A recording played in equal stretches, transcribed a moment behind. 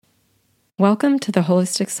Welcome to the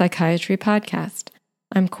Holistic Psychiatry Podcast.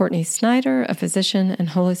 I'm Courtney Snyder, a physician and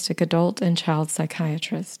holistic adult and child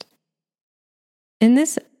psychiatrist. In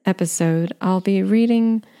this episode, I'll be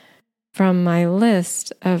reading from my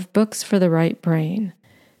list of books for the right brain,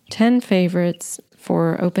 10 favorites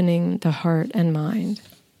for opening the heart and mind.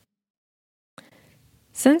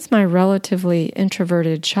 Since my relatively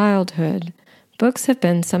introverted childhood, books have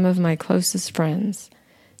been some of my closest friends.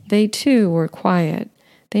 They too were quiet.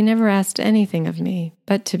 They never asked anything of me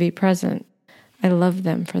but to be present. I loved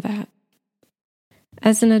them for that.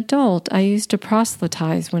 As an adult, I used to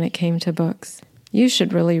proselytize when it came to books. You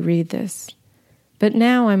should really read this. But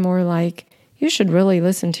now I'm more like, you should really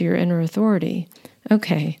listen to your inner authority.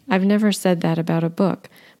 Okay, I've never said that about a book,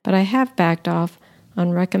 but I have backed off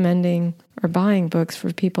on recommending or buying books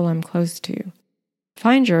for people I'm close to.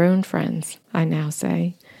 Find your own friends, I now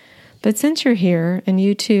say. But since you're here and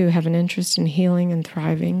you too have an interest in healing and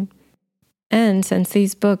thriving, and since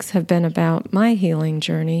these books have been about my healing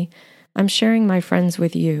journey, I'm sharing my friends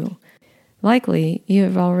with you. Likely, you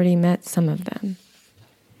have already met some of them.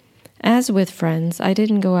 As with friends, I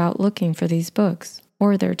didn't go out looking for these books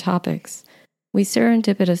or their topics. We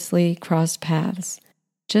serendipitously crossed paths.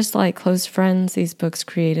 Just like close friends, these books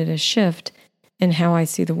created a shift in how I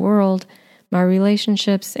see the world, my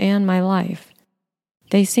relationships, and my life.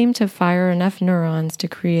 They seem to fire enough neurons to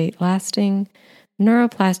create lasting,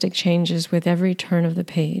 neuroplastic changes with every turn of the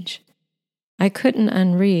page. I couldn't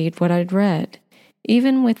unread what I'd read.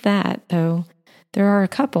 Even with that, though, there are a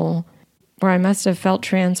couple where I must have felt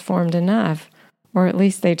transformed enough, or at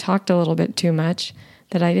least they talked a little bit too much,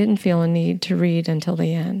 that I didn't feel a need to read until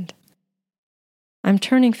the end. I'm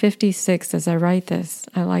turning 56 as I write this.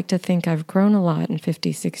 I like to think I've grown a lot in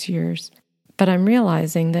 56 years, but I'm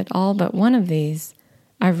realizing that all but one of these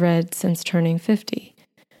I've read since turning 50.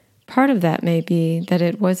 Part of that may be that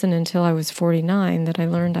it wasn't until I was 49 that I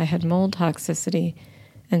learned I had mold toxicity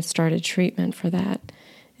and started treatment for that.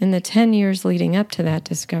 In the 10 years leading up to that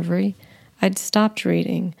discovery, I'd stopped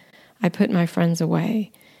reading. I put my friends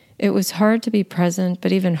away. It was hard to be present,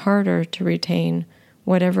 but even harder to retain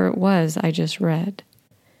whatever it was I just read.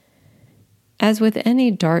 As with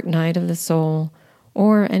any dark night of the soul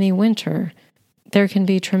or any winter, there can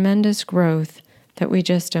be tremendous growth that we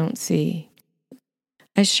just don't see.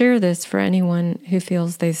 I share this for anyone who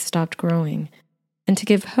feels they've stopped growing, and to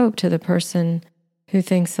give hope to the person who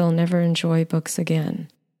thinks they'll never enjoy books again.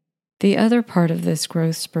 The other part of this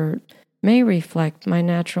growth spurt may reflect my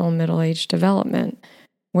natural middle-aged development,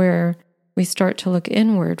 where we start to look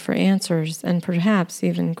inward for answers and perhaps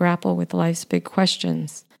even grapple with life's big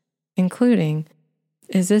questions, including,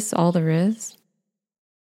 is this all there is?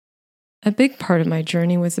 A big part of my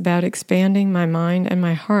journey was about expanding my mind and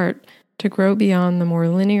my heart to grow beyond the more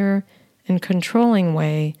linear and controlling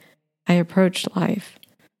way I approached life.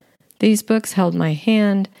 These books held my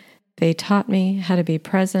hand. They taught me how to be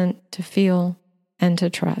present, to feel, and to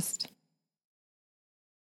trust.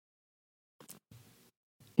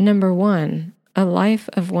 Number 1, A Life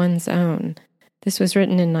of One's Own. This was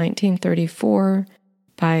written in 1934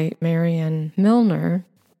 by Marianne Milner,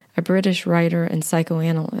 a British writer and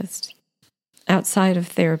psychoanalyst. Outside of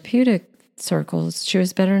therapeutic circles, she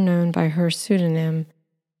was better known by her pseudonym,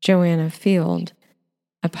 Joanna Field,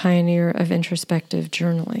 a pioneer of introspective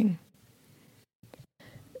journaling.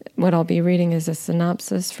 What I'll be reading is a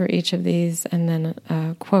synopsis for each of these and then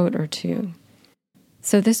a quote or two.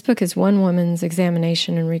 So this book is one woman's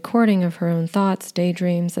examination and recording of her own thoughts,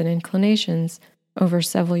 daydreams, and inclinations over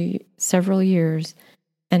several years,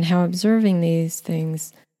 and how observing these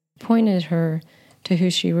things pointed her to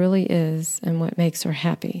who she really is and what makes her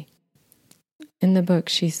happy. In the book,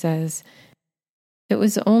 she says, "It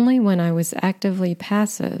was only when I was actively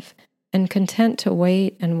passive and content to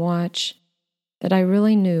wait and watch that I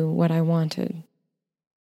really knew what I wanted."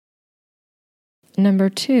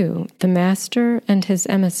 Number 2, The Master and His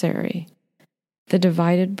Emissary, The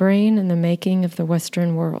Divided Brain and the Making of the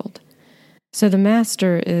Western World. So the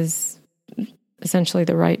master is essentially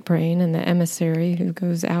the right brain, and the emissary who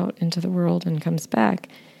goes out into the world and comes back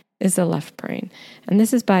is the left brain. And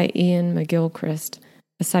this is by Iain McGilchrist,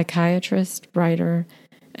 a psychiatrist, writer,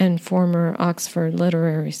 and former Oxford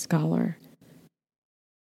literary scholar.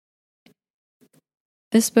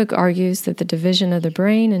 This book argues that the division of the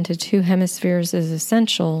brain into two hemispheres is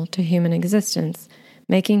essential to human existence,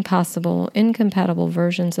 making possible incompatible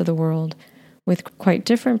versions of the world with quite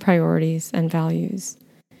different priorities and values.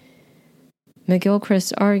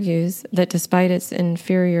 McGilchrist argues that despite its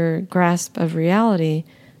inferior grasp of reality,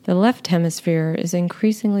 the left hemisphere is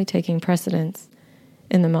increasingly taking precedence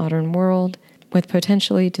in the modern world with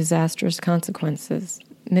potentially disastrous consequences.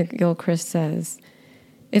 McGilchrist says,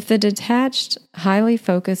 if the detached, highly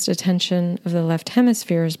focused attention of the left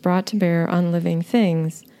hemisphere is brought to bear on living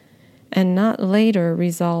things, and not later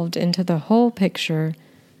resolved into the whole picture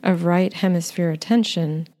of right hemisphere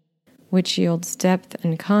attention, which yields depth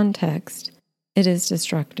and context, it is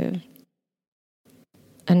destructive.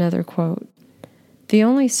 Another quote, the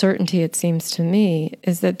only certainty, it seems to me,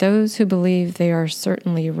 is that those who believe they are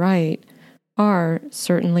certainly right are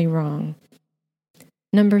certainly wrong.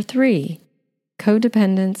 Number 3,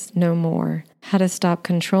 codependence no more. How to stop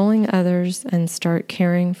controlling others and start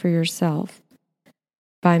caring for yourself.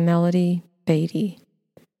 By Melody Beatty.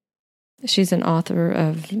 She's an author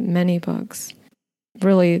of many books,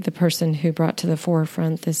 really the person who brought to the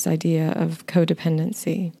forefront this idea of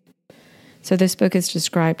codependency. So this book is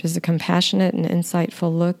described as a compassionate and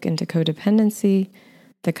insightful look into codependency,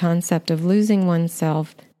 the concept of losing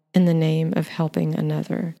oneself in the name of helping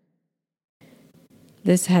another.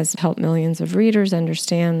 This has helped millions of readers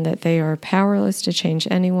understand that they are powerless to change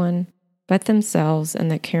anyone but themselves, and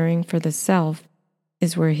that caring for the self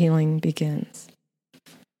is where healing begins.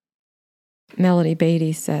 Melody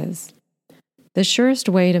Beatty says, the surest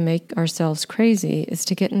way to make ourselves crazy is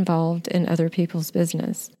to get involved in other people's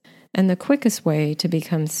business, and the quickest way to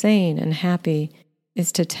become sane and happy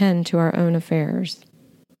is to tend to our own affairs.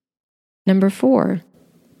 Number 4,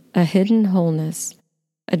 a hidden wholeness,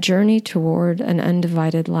 a journey toward an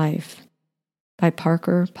undivided life, by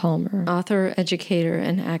Parker Palmer, author, educator,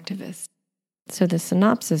 and activist. So the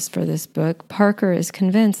synopsis for this book, Parker is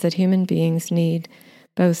convinced that human beings need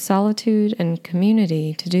both solitude and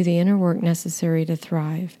community to do the inner work necessary to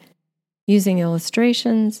thrive. Using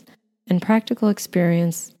illustrations and practical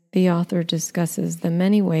experience, the author discusses the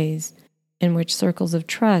many ways in which circles of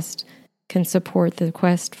trust can support the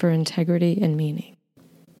quest for integrity and meaning.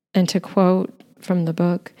 And to quote from the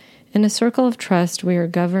book, in a circle of trust, we are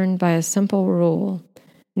governed by a simple rule: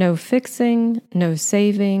 no fixing, no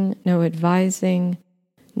saving, no advising,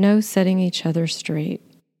 no setting each other straight.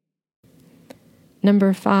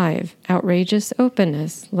 Number 5, outrageous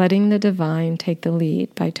openness, letting the divine take the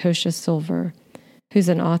lead, by Tosha Silver, who's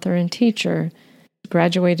an author and teacher,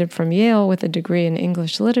 graduated from Yale with a degree in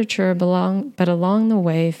English literature, but along the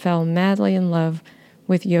way fell madly in love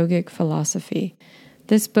with yogic philosophy.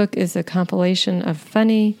 This book is a compilation of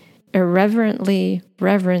funny, irreverently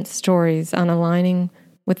reverent stories on aligning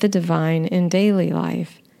with the divine in daily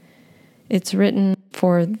life. It's written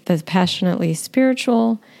for the passionately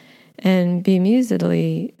spiritual and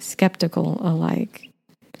bemusedly skeptical alike.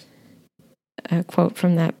 A quote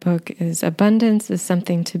from that book is, abundance is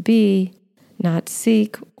something to be, not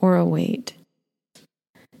seek or await.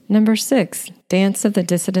 Number 6, Dance of the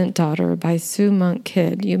Dissident Daughter, by Sue Monk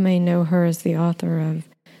Kidd. You may know her as the author of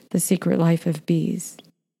The Secret Life of Bees.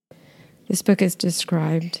 This book is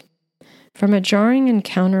described, from a jarring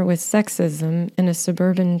encounter with sexism in a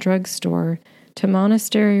suburban drugstore to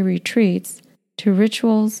monastery retreats to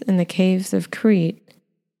rituals in the caves of Crete,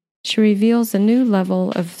 she reveals a new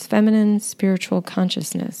level of feminine spiritual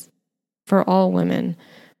consciousness for all women,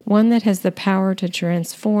 one that has the power to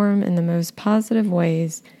transform in the most positive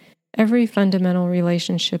ways every fundamental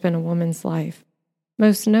relationship in a woman's life,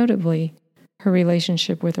 most notably her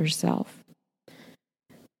relationship with herself.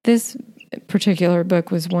 This particular book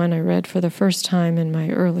was one I read for the first time in my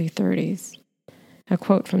early 30s. A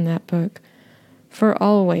quote from that book, for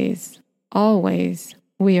always, always,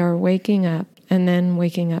 we are waking up and then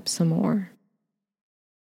waking up some more.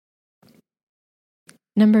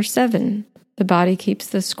 Number 7, The Body Keeps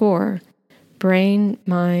the Score, Brain,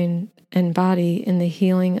 Mind, and Body in the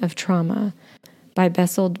Healing of Trauma, by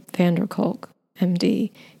Bessel van der Kolk,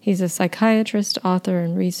 MD. He's a psychiatrist, author,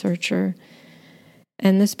 and researcher,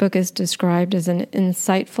 and this book is described as an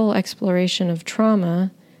insightful exploration of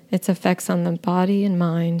trauma, its effects on the body and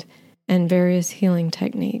mind, and various healing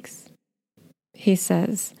techniques. He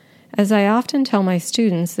says, as I often tell my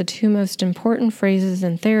students, the 2 most important phrases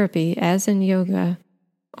in therapy, as in yoga,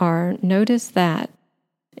 are notice that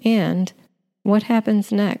and what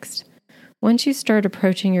happens next. Once you start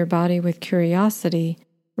approaching your body with curiosity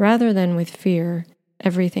rather than with fear,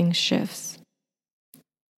 everything shifts.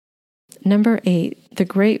 Number 8, The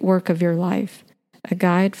Great Work of Your Life, A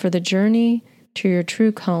Guide for the Journey to Your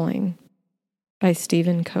True Calling, by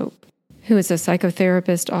Stephen Cope, who is a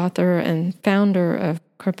psychotherapist, author, and founder of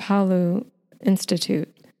Kripalu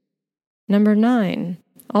Institute. Number 9,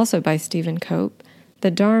 also by Stephen Cope,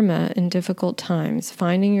 The Dharma in Difficult Times,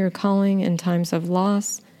 Finding Your Calling in Times of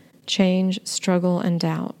Loss, Change, Struggle, and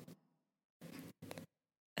Doubt.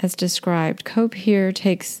 As described, Cope here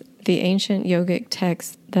takes the ancient yogic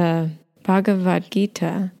text, the Bhagavad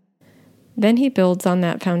Gita, Then he builds on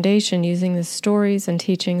that foundation using the stories and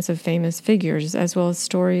teachings of famous figures, as well as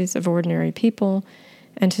stories of ordinary people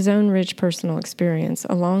and his own rich personal experience.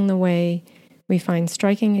 Along the way, we find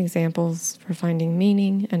striking examples for finding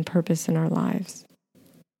meaning and purpose in our lives.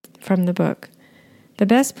 From the book, "The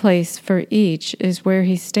best place for each is where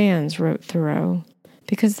he stands," wrote Thoreau,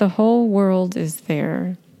 "because the whole world is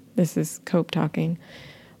there." This is Cope talking.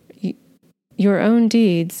 "Your own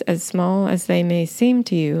deeds, as small as they may seem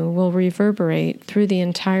to you, will reverberate through the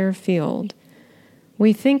entire field.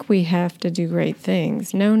 We think we have to do great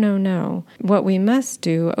things. No, no, no. What we must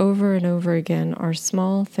do over and over again are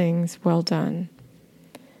small things well done."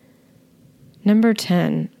 Number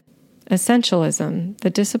 10, Essentialism,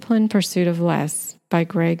 the Disciplined Pursuit of Less, by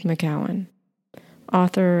Greg McKeown,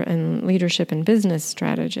 author and leadership and business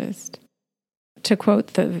strategist. To quote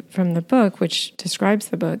from the book, which describes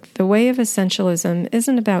the book, "The way of essentialism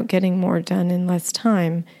isn't about getting more done in less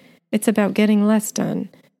time. It's about getting less done.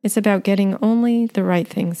 It's about getting only the right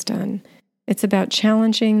things done. It's about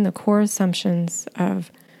challenging the core assumptions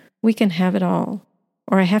of, we can have it all,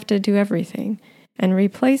 or I have to do everything, and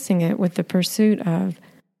replacing it with the pursuit of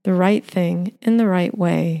the right thing in the right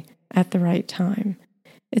way at the right time.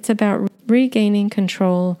 It's about regaining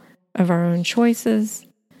control of our own choices,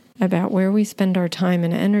 about where we spend our time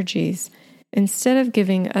and energies, instead of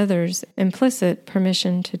giving others implicit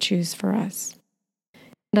permission to choose for us."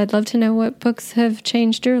 And I'd love to know what books have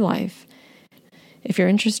changed your life. If you're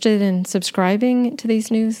interested in subscribing to these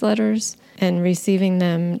newsletters and receiving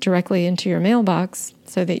them directly into your mailbox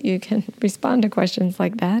so that you can respond to questions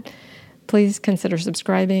like that, please consider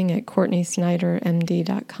subscribing at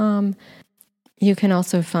CourtneySnyderMD.com. You can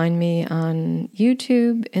also find me on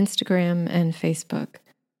YouTube, Instagram, and Facebook.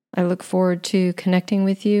 I look forward to connecting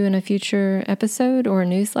with you in a future episode or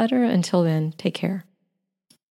newsletter. Until then, take care.